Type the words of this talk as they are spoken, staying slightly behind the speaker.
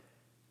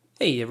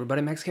Hey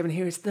everybody, Max Kevin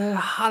here. It's the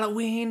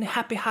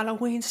Happy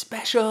Halloween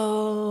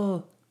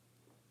special.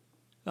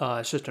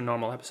 It's just a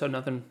normal episode.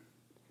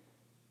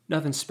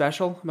 Nothing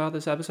special about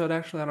this episode.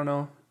 Actually, I don't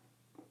know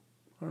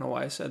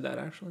why I said that.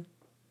 Actually,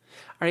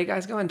 are you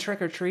guys going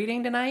trick or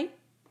treating tonight?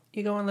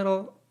 You going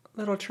little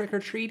trick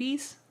or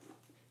treaties?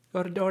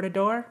 Go to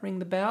door, ring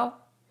the bell,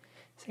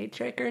 say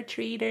trick or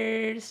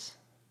treaters.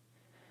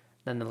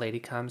 Then the lady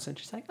comes and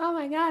she's like, "Oh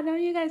my God, no,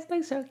 you guys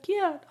look so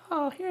cute.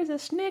 Oh, here's a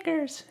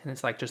Snickers." And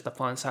it's like just the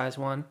fun size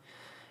one.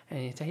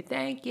 And you say,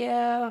 "Thank you."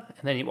 And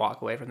then you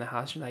walk away from the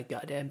house. You're like,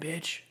 "Goddamn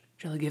bitch.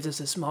 She only gives us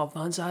the small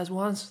fun size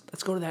ones.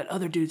 Let's go to that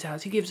other dude's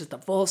house. He gives us the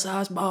full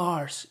size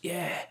bars.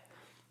 Yeah."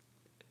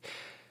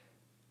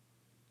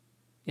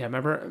 Yeah,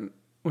 remember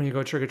when you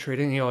go trick or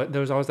treating,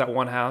 there was always that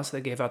one house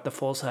that gave out the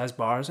full size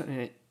bars.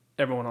 And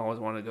everyone always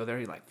wanted to go there.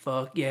 You're like,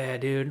 "Fuck yeah,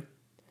 dude.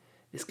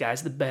 This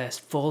guy's the best,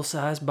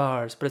 full-size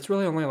bars." But it's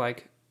really only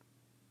like,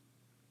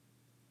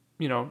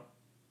 2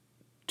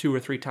 or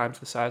 3 times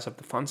the size of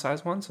the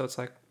fun-size one. So it's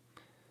like,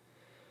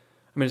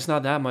 it's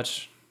not that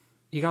much.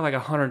 You got like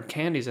 100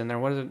 candies in there.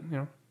 What is it,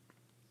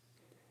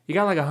 You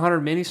got like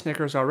 100 mini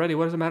Snickers already.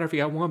 What does it matter if you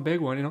got one big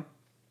one,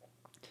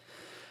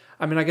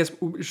 I guess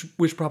we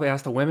should probably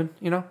ask the women,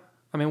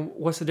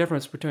 What's the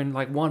difference between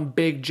like one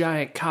big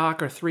giant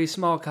cock or 3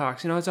 small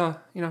cocks? It's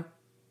all,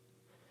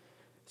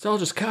 it's all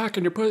just cock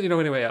in your pussy,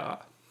 anyway.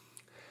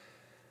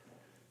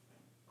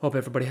 Hope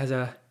everybody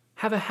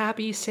have a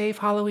happy, safe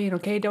Halloween,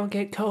 okay? Don't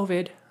get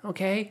COVID,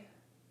 okay?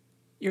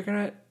 You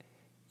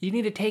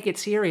need to take it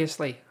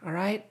seriously, all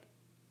right?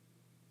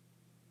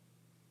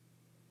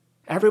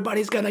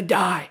 Everybody's gonna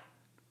die.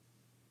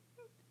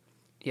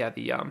 Yeah,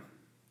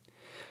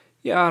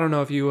 I don't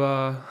know if you,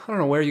 I don't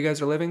know where you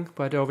guys are living,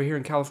 but over here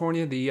in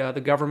California, the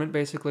government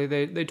basically,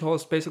 they told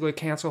us basically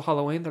cancel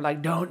Halloween. They're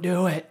like, "Don't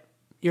do it.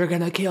 You're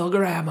gonna kill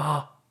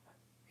grandma."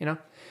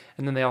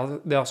 And then they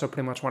also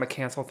pretty much want to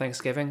cancel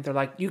Thanksgiving. They're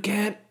like, you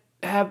can't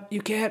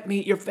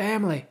meet your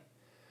family.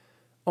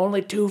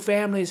 Only 2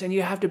 families, and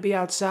you have to be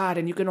outside,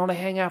 and you can only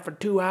hang out for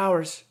 2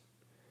 hours.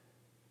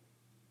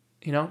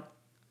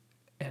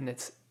 And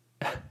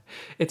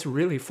it's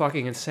really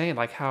fucking insane,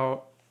 like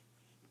how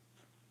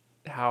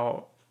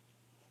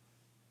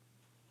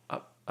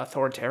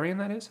authoritarian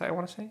that is. I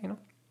want to say, and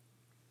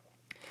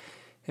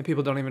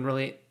people don't even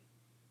really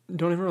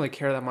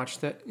care that much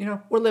that,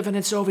 we're living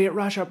in Soviet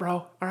Russia, bro.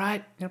 All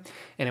right.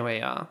 Anyway,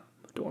 don't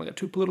want to get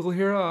too political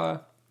here.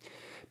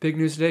 Big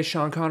news today: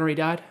 Sean Connery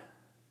died.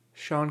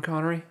 Sean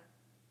Connery,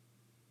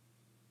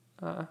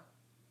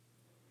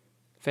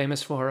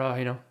 famous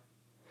for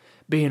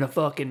being a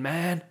fucking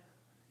man.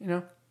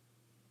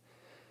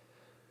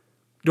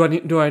 Do I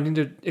need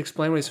to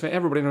explain what he's famous?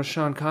 Everybody knows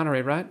Sean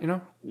Connery, right?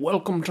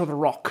 Welcome to the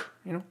Rock.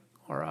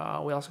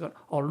 Or we also got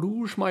 "I'll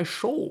Lose My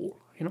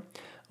Soul."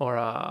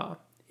 Or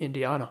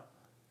Indiana,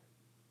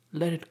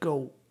 "Let It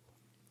Go."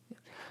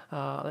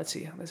 Let's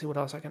see what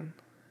else I can.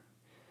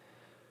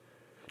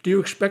 "Do you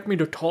expect me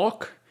to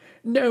talk?"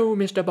 "No,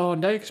 Mr.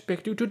 Bond, I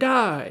expect you to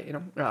die."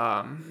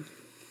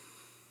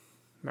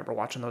 Remember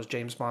watching those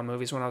James Bond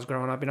movies when I was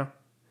growing up,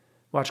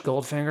 Watch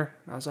Goldfinger.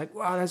 I was like,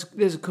 wow, this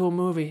is a cool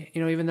movie,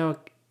 even though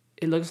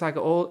it looks like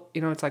old,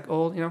 it's like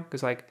old,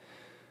 because like,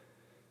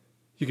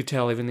 you could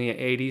tell even the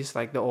 80s,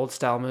 like the old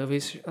style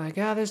movies, like,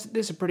 this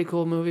is a pretty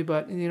cool movie,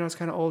 but, it's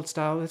kind of old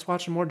style. Let's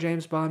watch some more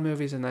James Bond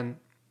movies. And then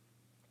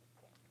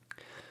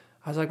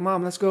I was like,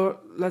 "Mom, let's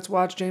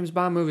watch James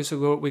Bond movies."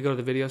 So we go to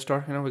the video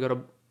store, we go to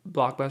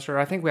Blockbuster.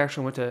 I think we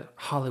actually went to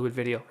Hollywood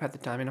Video at the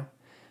time,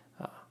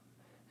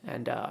 I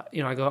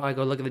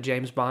go look at the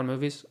James Bond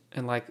movies,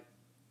 and like,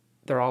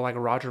 they're all like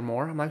Roger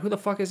Moore. I'm like, who the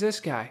fuck is this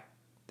guy?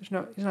 He's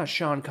not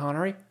Sean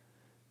Connery.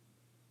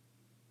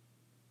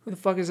 Who the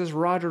fuck is this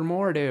Roger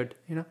Moore dude?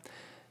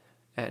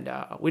 And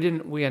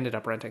we ended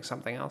up renting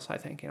something else, I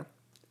think,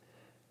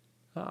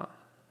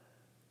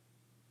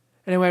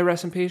 Anyway,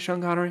 rest in peace,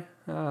 Sean Connery.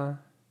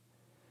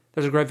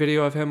 There's a great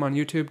video of him on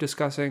YouTube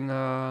discussing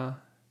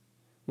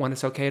when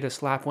it's okay to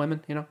slap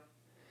women,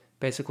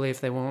 Basically, if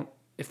they won't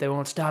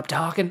stop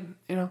talking,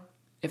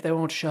 if they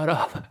won't shut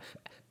up.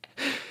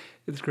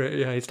 It's great.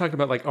 Yeah, he's talking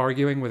about like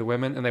arguing with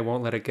women and they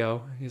won't let it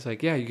go. He's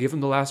like, yeah, you give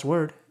them the last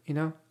word,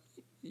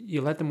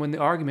 You let them win the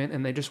argument,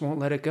 and they just won't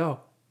let it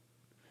go.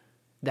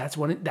 That's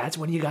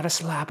when you gotta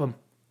slap them.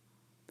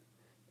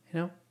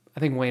 I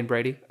think Wayne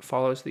Brady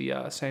follows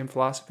the same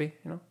philosophy.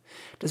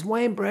 Does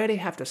Wayne Brady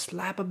have to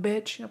slap a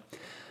bitch?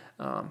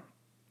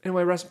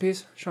 Anyway, rest in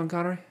peace, Sean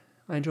Connery.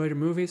 I enjoyed your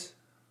movies.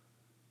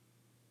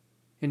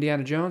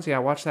 Indiana Jones. Yeah, I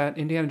watched that.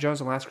 Indiana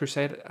Jones and Last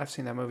Crusade. I've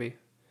seen that movie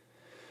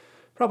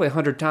probably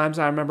 100 times.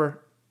 I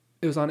remember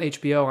it was on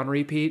HBO on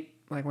repeat,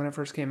 like when it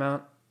first came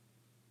out,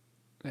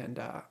 and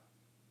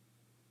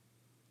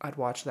I'd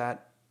watch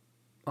that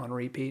on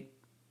repeat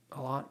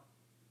a lot,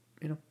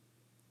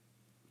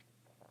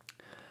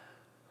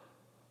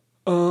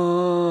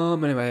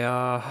 Anyway,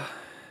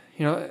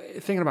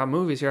 thinking about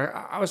movies here,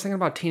 I was thinking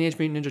about Teenage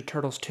Mutant Ninja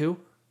Turtles 2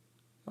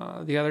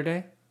 the other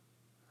day,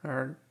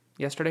 or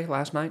yesterday,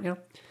 last night,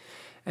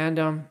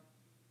 and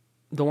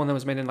the one that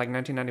was made in like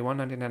 1991,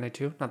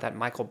 1992, not that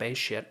Michael Bay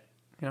shit,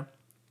 you know,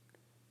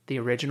 the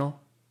original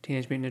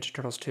Teenage Mutant Ninja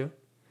Turtles 2.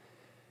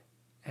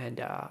 And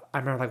I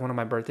remember like one of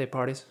my birthday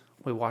parties,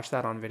 we watched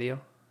that on video.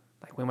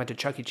 Like we went to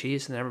Chuck E.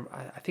 Cheese, and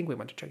I think we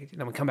went to Chuck E. Cheese.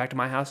 Then we come back to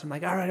my house, and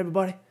I'm like, all right,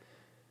 everybody,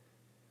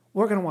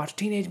 we're going to watch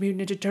Teenage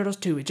Mutant Ninja Turtles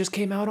 2. It just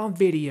came out on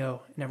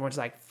video. And everyone's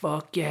like,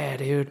 fuck yeah,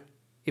 dude.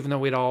 Even though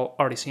we'd all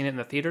already seen it in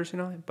the theaters, you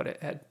know, but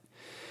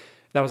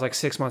that was like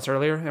 6 months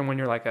earlier. And when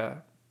you're like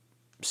a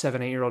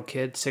 7-8-year-old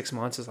kid, 6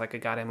 months is like a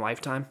goddamn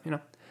lifetime, you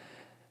know?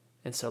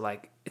 And so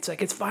like,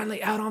 it's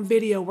finally out on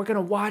video. We're going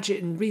to watch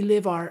it and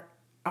relive our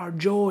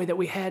joy that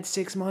we had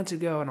 6 months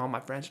ago. And all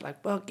my friends are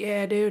like, fuck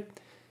yeah, dude.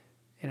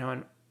 You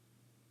know,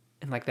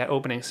 and like that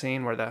opening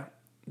scene where the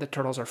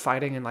turtles are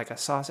fighting in like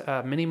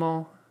a mini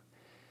mall.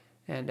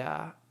 And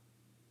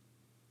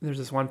there's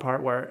this one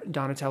part where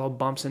Donatello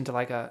bumps into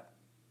like a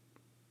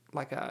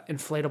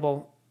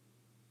inflatable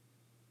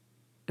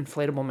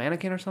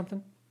mannequin or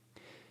something.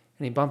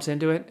 And he bumps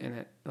into it, and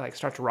it like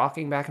starts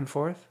rocking back and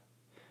forth.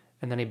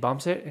 And then he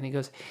bumps it, and he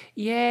goes,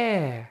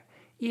 yeah,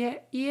 yeah,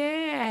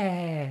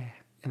 yeah.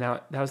 And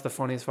that was the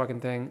funniest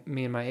fucking thing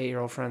me and my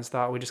 8-year-old friends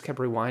thought. We just kept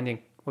rewinding.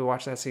 We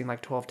watched that scene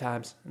like 12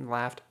 times and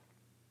laughed.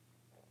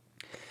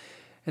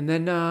 And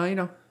then, you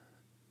know,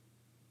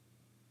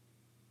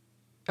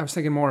 I was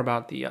thinking more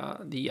about the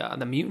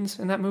mutants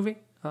in that movie.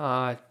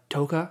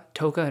 Toka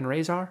and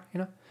Razor, you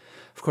know.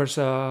 Of course,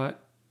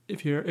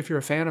 if you're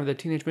a fan of the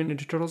Teenage Mutant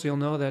Ninja Turtles, you'll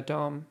know that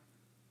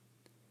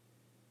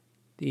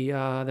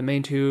the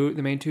main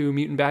two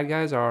mutant bad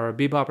guys are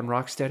Bebop and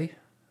Rocksteady,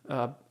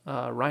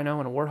 Rhino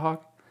and a Warthog.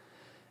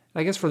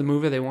 I guess for the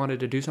movie they wanted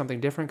to do something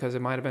different because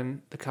it might have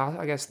been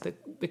I guess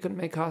they couldn't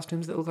make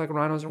costumes that look like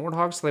rhinos and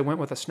warthogs, so they went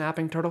with a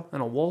snapping turtle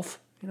and a wolf.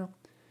 You know,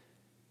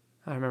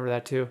 I remember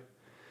that too.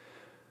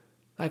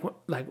 Like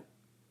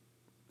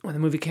when the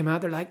movie came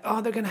out, they're like, oh,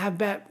 they're gonna have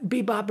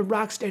Bebop and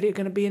Rocksteady are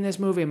gonna be in this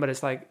movie, but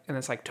it's like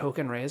Toka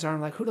and Razor. I'm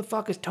like, who the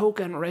fuck is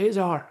Toka and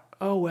Razor?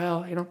 Oh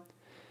well, you know.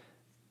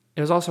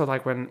 It was also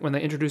like when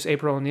they introduced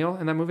April O'Neil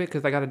in that movie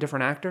because they got a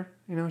different actor.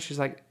 You know, she's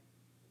like,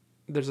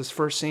 there's this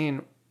first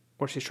scene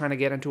where she's trying to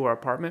get into her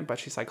apartment, but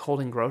she's like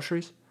holding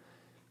groceries,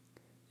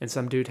 and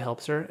some dude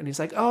helps her, and he's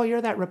like, oh,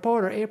 you're that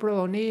reporter, April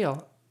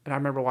O'Neil. And I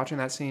remember watching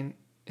that scene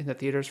in the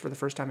theaters for the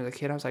first time as a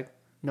kid. I was like,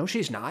 no,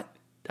 she's not.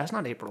 That's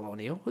not April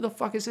O'Neil. Who the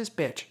fuck is this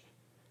bitch?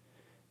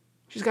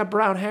 She's got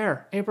brown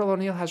hair. April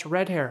O'Neil has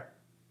red hair.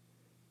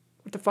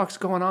 What the fuck's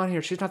going on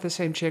here? She's not the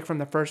same chick from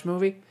the first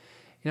movie,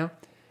 you know?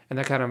 And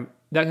that kind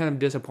of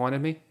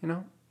disappointed me, you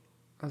know?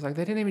 I was like,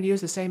 they didn't even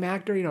use the same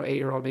actor, you know?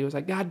 8-year-old me was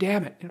like, God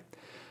damn it. You know?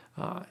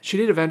 She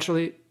did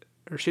eventually,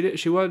 or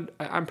she would.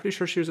 I'm pretty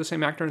sure she was the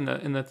same actor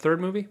in the third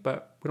movie,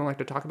 but we don't like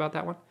to talk about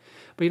that one.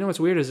 But you know what's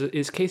weird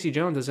is Casey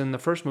Jones is in the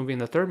first movie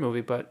and the third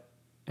movie,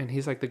 and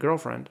he's like the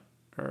girlfriend,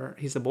 or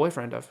he's the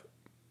boyfriend of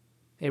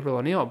April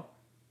O'Neil.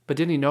 But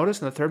didn't he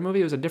notice in the third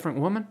movie it was a different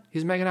woman?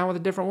 He's making out with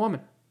a different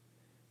woman.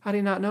 How did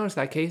he not notice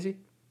that, Casey?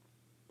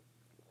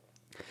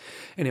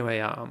 Anyway,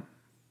 yeah.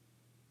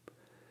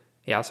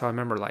 So I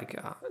remember like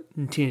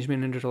Teenage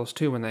Mutant Ninja Turtles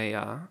 2 when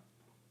they're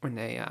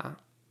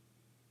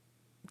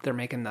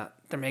making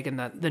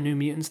the new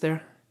mutants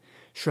there.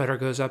 Shredder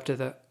goes up to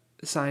the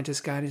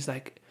scientist guy and he's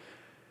like,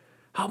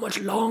 how much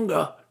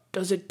longer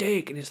does it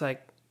take? And he's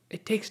like,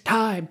 it takes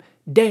time,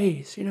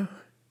 days, you know?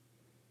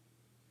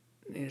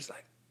 And he's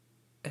like,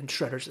 and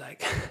Shredder's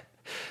like,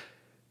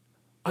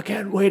 I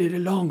can't wait any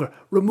longer.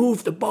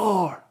 Remove the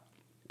bar.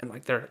 And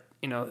like they're,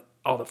 you know,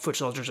 all the foot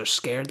soldiers are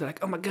scared. They're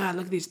like, oh my God,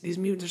 look at these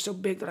mutants are so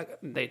big. They're like,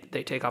 they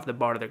take off the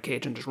bar to their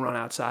cage and just run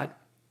outside.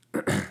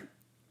 and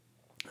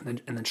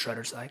then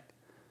Shredder's like,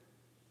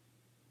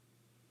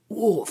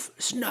 wolf,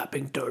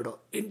 snapping turtle,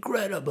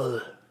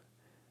 incredible.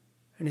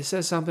 And he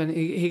says something,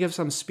 he gives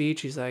some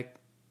speech, it's like,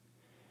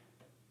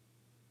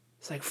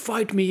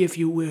 fight me if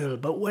you will,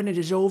 but when it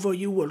is over,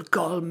 you will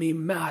call me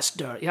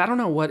master. Yeah, I don't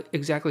know what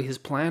exactly his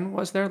plan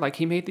was there. Like,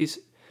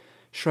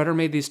 Shredder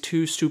made these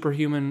two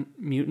superhuman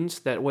mutants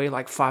that weigh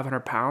like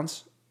 500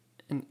 pounds.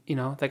 And, you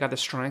know, they got the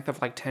strength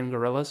of like 10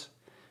 gorillas.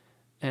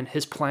 And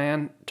his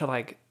plan to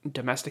like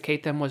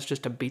domesticate them was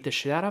just to beat the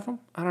shit out of them.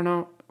 I don't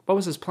know. What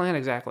was his plan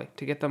exactly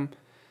to get them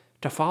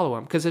to follow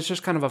him? Because it's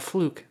just kind of a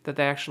fluke that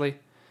they actually,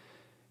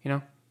 you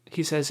know,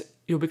 he says,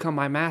 you'll become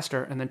my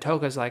master. And then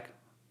Toga's like,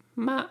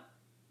 mama.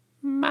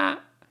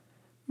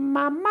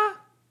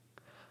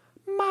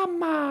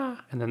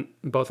 And then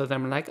both of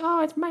them are like,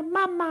 oh, it's my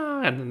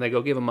mama. And then they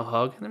go give him a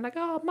hug. And they're like,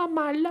 oh,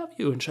 mama, I love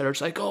you. And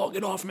Shredder's like, oh,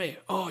 get off me.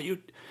 Oh, you.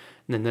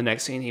 And then the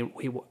next scene,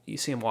 you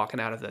see him walking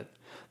out of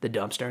the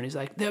dumpster. And he's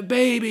like, they're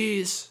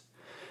babies.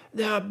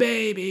 They're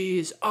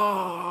babies.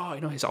 Oh,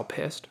 you know, he's all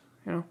pissed,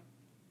 you know.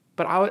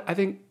 But I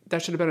think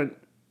that should have been a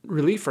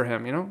relief for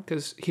him, you know,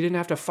 because he didn't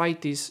have to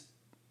fight these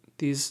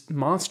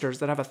monsters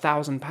that have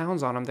 1,000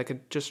 pounds on them that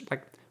could just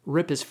like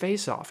rip his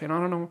face off. You know, I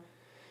don't know.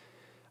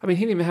 I mean,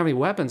 he didn't even have any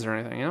weapons or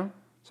anything. You know,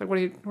 it's like, what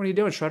are you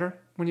doing, Shredder?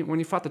 When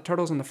you fought the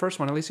turtles in the first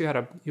one, at least you had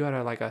a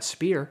like a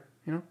spear.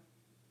 You know.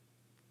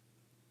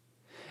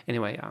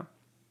 Anyway,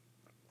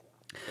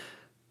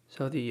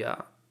 so the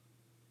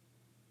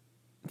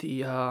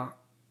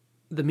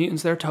the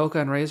mutants there, Toka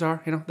and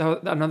Razor.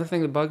 Another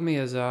thing that bugged me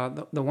is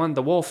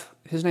the wolf.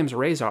 His name's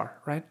Razor,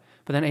 right?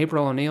 But then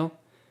April O'Neil,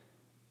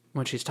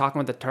 when she's talking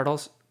with the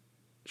turtles,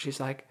 she's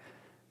like,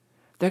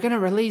 they're gonna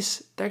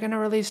release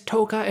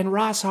Toka and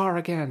Rossar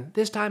again.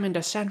 This time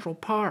into Central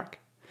Park.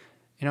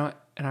 And I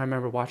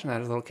remember watching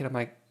that as a little kid. I'm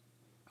like,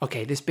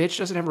 okay, this bitch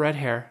doesn't have red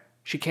hair.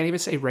 She can't even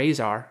say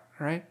Razor,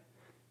 right?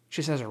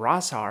 She says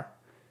Rossar.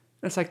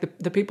 And it's like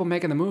the people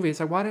making the movie. It's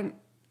like, why didn't?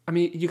 I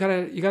mean, you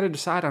gotta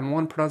decide on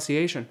one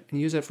pronunciation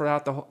and use it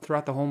throughout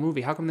the whole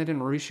movie. How come they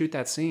didn't reshoot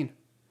that scene?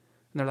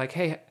 And they're like,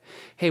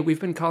 hey, we've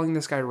been calling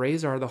this guy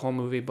Razor the whole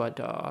movie, but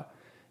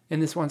in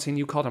this one scene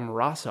you called him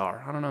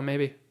Rossar. I don't know,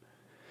 maybe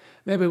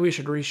we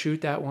should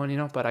reshoot that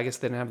one, but I guess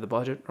they didn't have the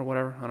budget or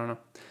whatever. I don't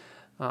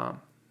know.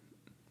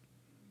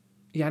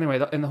 Yeah.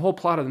 Anyway, in the whole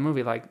plot of the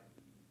movie, like,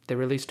 they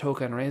release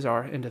Toka and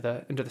Razor into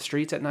the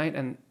streets at night,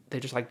 and they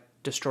just like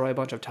destroy a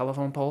bunch of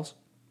telephone poles.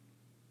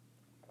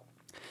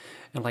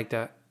 And like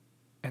that,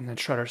 and then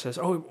Shredder says,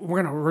 "Oh,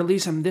 we're gonna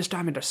release him this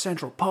time into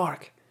Central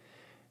Park."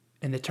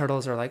 And the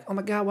turtles are like, "Oh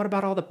my god, what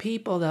about all the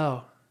people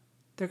though?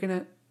 They're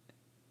gonna."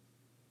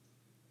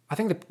 I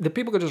think the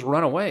people could just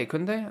run away,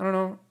 couldn't they? I don't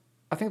know.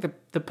 I think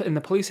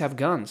the police have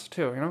guns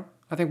too.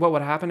 I think what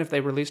would happen if they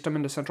released them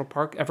into Central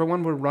Park?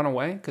 Everyone would run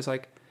away because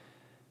like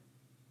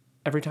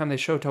every time they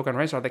show Toka and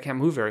Razor, they can't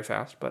move very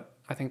fast. But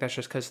I think that's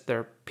just because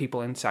they're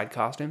people inside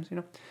costumes,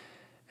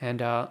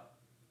 And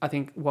I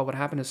think what would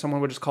happen is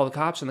someone would just call the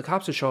cops, and the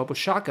cops would show up with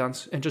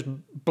shotguns and just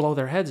blow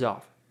their heads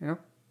off. I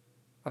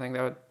think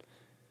that would.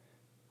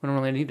 We don't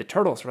really need the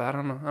turtles for that. I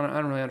don't know.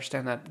 I don't really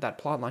understand that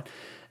plot line.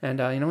 And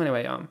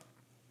anyway,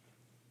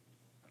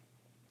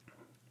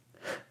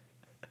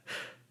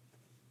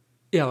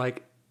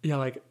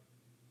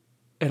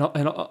 and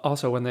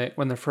also when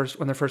they're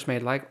first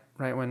made, like,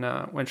 right, when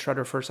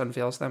Shredder first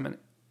unveils them, and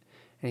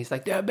he's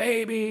like, they're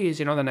babies.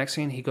 The next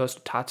scene he goes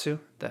to Tatsu,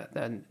 the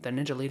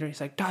ninja leader.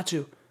 He's like,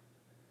 Tatsu,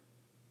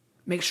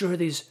 make sure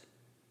these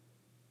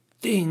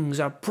things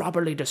are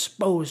properly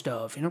disposed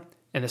of,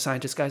 And the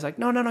scientist guy's like,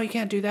 no, you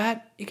can't do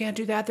that. You can't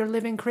do that. They're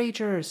living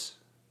creatures.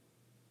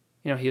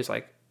 He's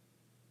like,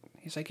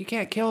 you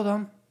can't kill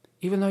them,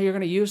 even though you're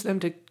going to use them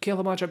to kill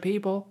a bunch of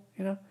people,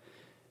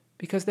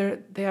 because they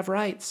have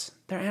rights.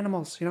 They're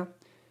animals,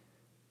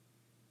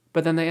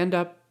 But then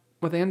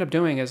what they end up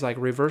doing is like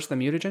reverse the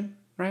mutagen,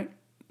 right?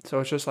 So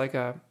it's just like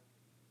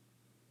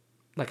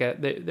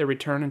they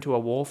return into a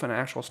wolf and an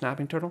actual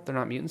snapping turtle. They're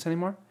not mutants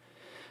anymore.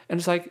 And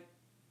it's like,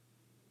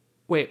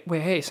 wait,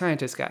 hey,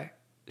 scientist guy.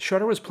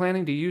 Shredder was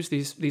planning to use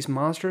these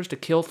monsters to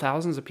kill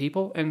thousands of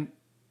people, and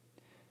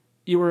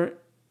you were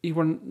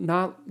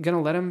not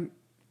gonna let him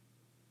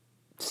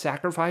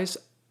sacrifice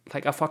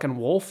like a fucking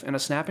wolf and a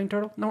snapping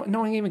turtle? No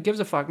one even gives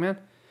a fuck, man.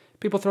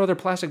 People throw their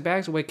plastic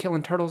bags away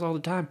killing turtles all the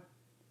time.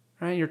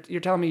 Right?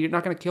 You're telling me you're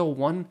not gonna kill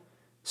one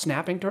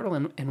snapping turtle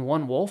and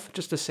one wolf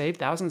just to save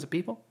thousands of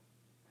people?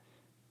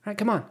 Right?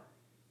 Come on.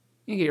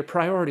 You get your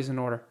priorities in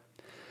order.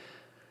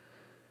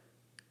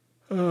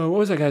 What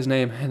was that guy's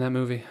name in that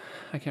movie?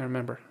 I can't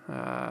remember.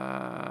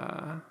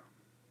 I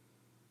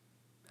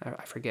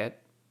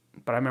forget.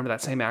 But I remember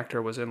that same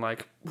actor was in,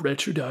 like, Red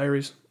Shoe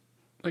Diaries,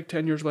 like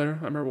 10 years later.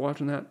 I remember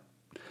watching that.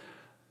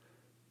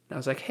 And I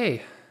was like,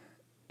 hey,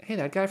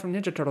 that guy from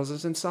Ninja Turtles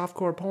is in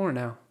softcore porn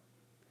now.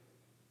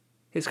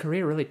 His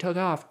career really took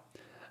off.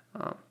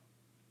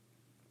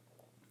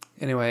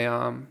 Anyway,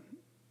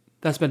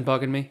 that's been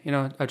bugging me.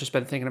 I've just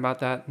been thinking about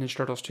that. Ninja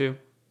Turtles 2.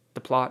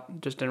 The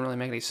plot just didn't really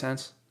make any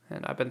sense.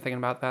 And I've been thinking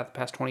about that the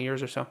past 20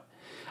 years or so.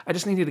 I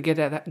just needed to get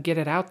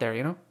it out there,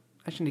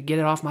 I just need to get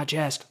it off my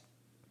chest.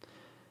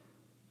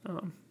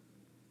 What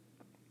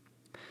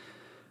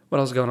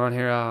else is going on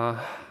here?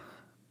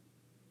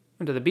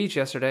 Went to the beach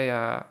yesterday.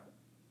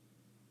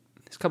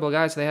 These couple of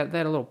guys, they had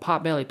a little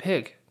pot-belly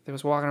pig. They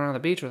was walking around the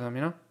beach with them,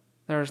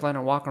 They were just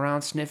letting it walk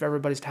around, sniff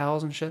everybody's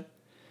towels and shit.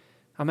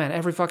 Oh man,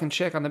 every fucking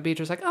chick on the beach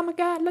was like, oh my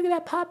god, look at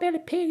that pot-belly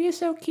pig, he's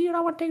so cute,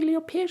 I want to take a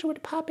little picture with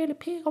the pot-belly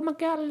pig. Oh my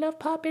god, I love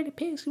pot-belly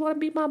pigs. You want to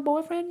be my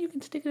boyfriend? You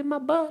can stick it in my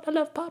butt. I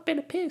love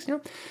pot-belly pigs,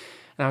 And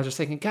I was just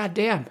thinking, god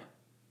damn,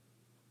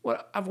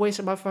 what, I've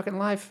wasted my fucking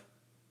life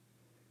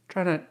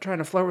trying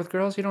to flirt with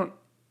girls. You don't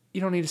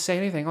need to say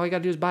anything. All you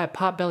gotta do is buy a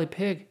pot-belly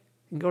pig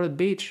and go to the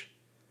beach.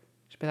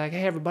 Just be like,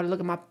 hey everybody, look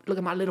at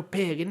my little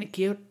pig, isn't it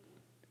cute?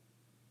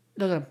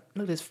 Look at him.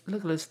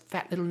 Look at this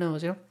fat little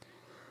nose,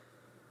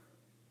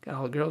 Got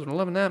all the girls are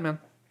loving that, man.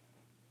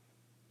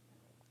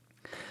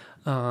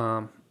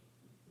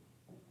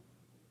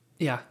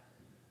 Yeah.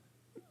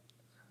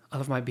 I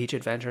love my beach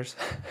adventures.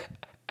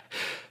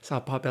 Saw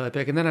a pot-belly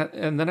pig, and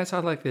then I saw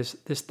like this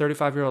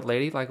 35-year-old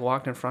lady like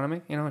walked in front of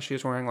me. She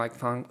was wearing like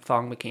thong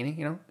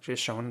bikini. She was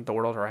showing the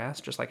world her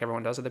ass, just like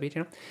everyone does at the beach.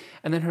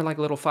 And then her like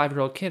little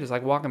 5-year-old kid is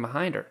like walking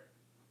behind her,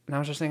 and I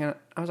was just thinking,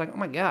 I was like, oh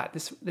my god,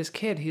 this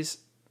kid,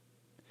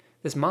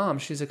 this mom,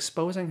 she's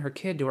exposing her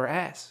kid to her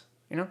ass.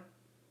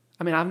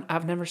 I mean,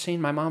 I've never seen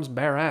my mom's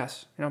bare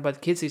ass, but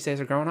kids these days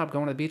are growing up,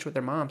 going to the beach with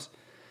their moms.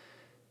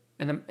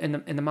 And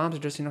the moms are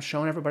just,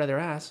 showing everybody their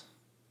ass,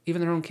 even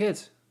their own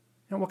kids.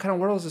 What kind of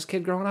world is this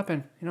kid growing up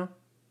in,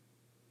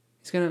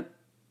 He's gonna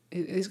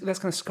that's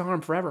going to scar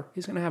him forever.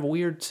 He's going to have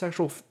weird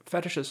sexual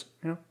fetishes,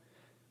 because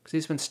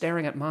he's been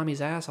staring at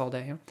mommy's ass all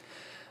day.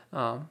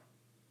 Yeah.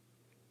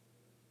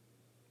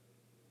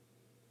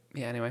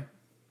 Anyway,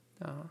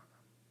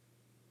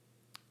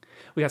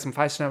 we got some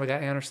fights tonight. We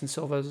got Anderson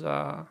Silva's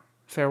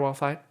farewell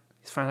fight.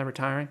 He's finally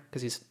retiring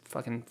because he's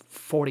fucking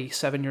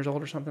 47 years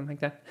old or something like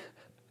that.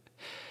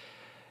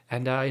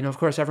 And, of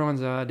course,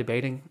 everyone's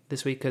debating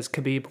this week because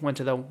Khabib went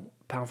to the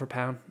pound for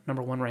pound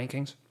number 1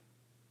 rankings.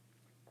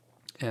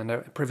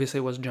 And previously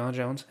it was John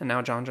Jones. And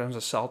now John Jones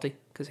is salty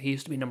because he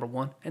used to be number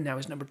 1 and now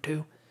he's number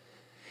 2.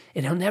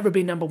 And he'll never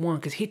be number 1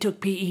 because he took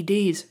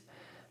PEDs.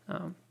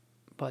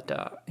 But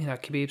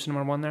Khabib's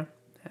number 1 there.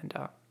 And,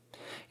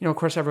 of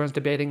course, everyone's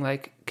debating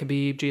like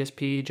Khabib,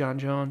 GSP, John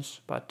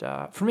Jones. But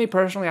for me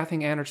personally, I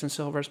think Anderson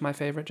Silva is my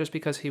favorite just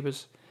because he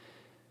was,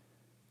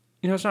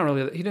 it's not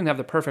really, he didn't have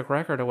the perfect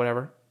record or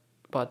whatever.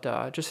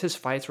 But just his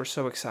fights were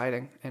so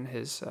exciting. And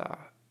his,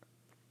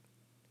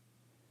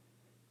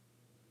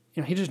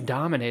 he just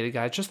dominated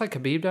guys just like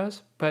Khabib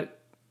does. But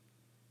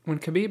when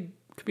Khabib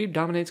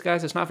dominates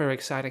guys, it's not very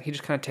exciting. He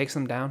just kind of takes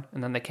them down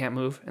and then they can't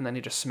move. And then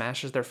he just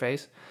smashes their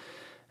face.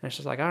 And it's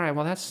just like, all right,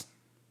 well, that's...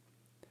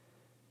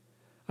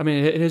 I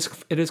mean, it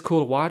is cool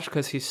to watch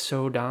because he's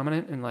so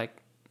dominant and, like,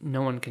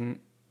 no one can...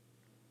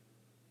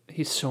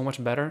 He's so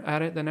much better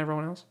at it than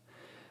everyone else.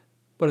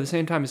 But at the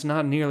same time, it's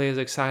not nearly as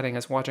exciting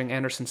as watching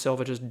Anderson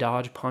Silva just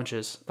dodge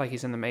punches like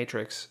he's in the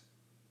Matrix.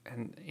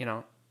 And,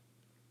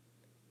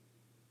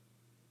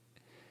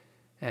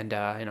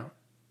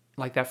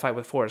 like that fight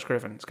with Forrest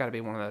Griffin. It's got to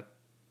be one of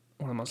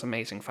the most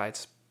amazing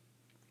fights.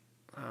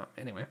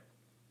 Anyway.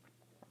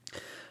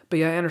 But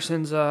yeah,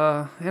 Anderson's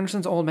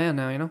old man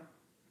now,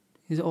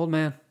 He's an old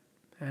man.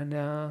 And,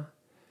 I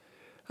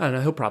don't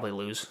know, he'll probably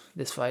lose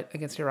this fight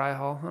against Uriah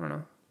Hall. I don't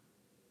know.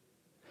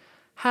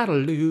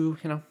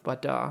 Hallelujah,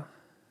 but,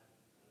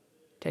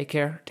 take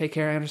care,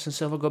 Anderson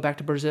Silva. Go back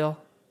to Brazil.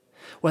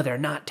 Where they're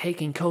not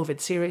taking COVID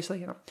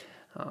seriously,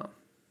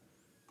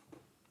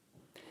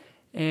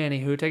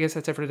 Anywho, I guess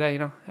that's it for today,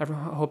 I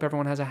hope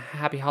everyone has a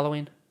happy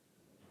Halloween.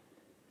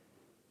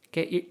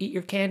 Eat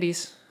your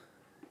candies.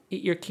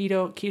 Eat your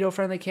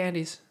keto-friendly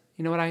candies.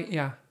 You know what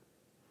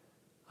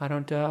I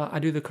don't, I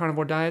do the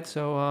carnivore diet,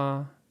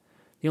 so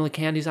the only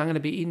candies I'm going to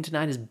be eating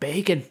tonight is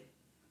bacon.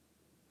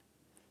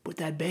 Put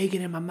that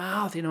bacon in my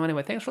mouth,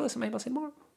 Anyway, thanks for listening. Maybe I'll see more.